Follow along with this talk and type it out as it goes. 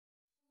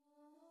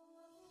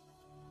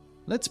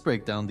Let's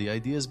break down the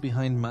ideas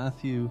behind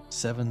Matthew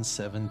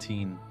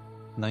 7:17,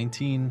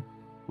 19,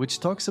 which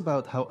talks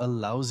about how a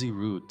lousy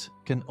root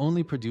can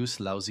only produce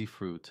lousy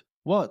fruit.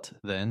 What,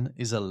 then,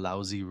 is a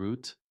lousy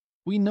root?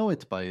 We know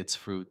it by its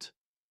fruit.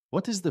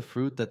 What is the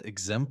fruit that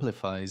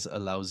exemplifies a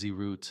lousy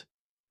root?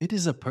 It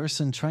is a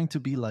person trying to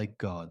be like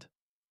God.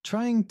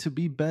 Trying to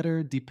be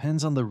better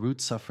depends on the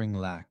root suffering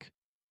lack.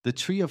 The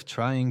tree of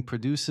trying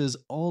produces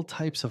all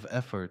types of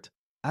effort.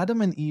 Adam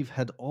and Eve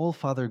had all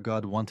Father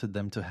God wanted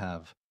them to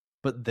have,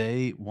 but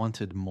they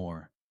wanted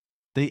more.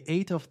 They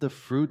ate of the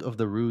fruit of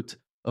the root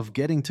of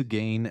getting to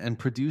gain and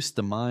produced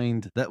the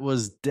mind that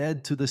was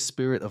dead to the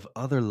spirit of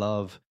other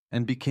love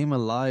and became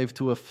alive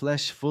to a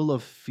flesh full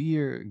of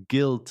fear,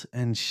 guilt,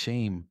 and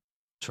shame.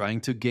 Trying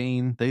to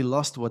gain, they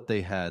lost what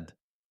they had.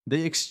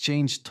 They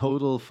exchanged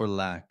total for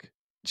lack.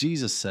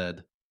 Jesus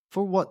said,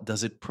 "For what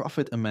does it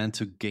profit a man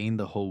to gain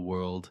the whole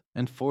world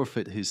and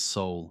forfeit his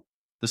soul?"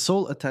 The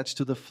soul attached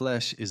to the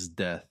flesh is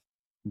death.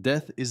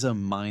 Death is a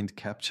mind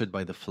captured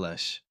by the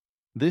flesh.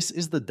 This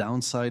is the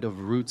downside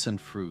of roots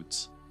and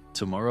fruits.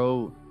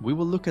 Tomorrow, we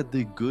will look at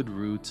the good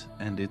root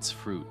and its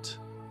fruit.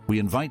 We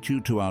invite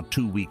you to our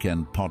 2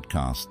 weekend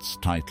podcasts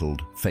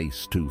titled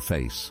Face to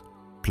Face.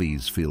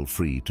 Please feel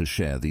free to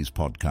share these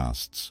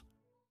podcasts.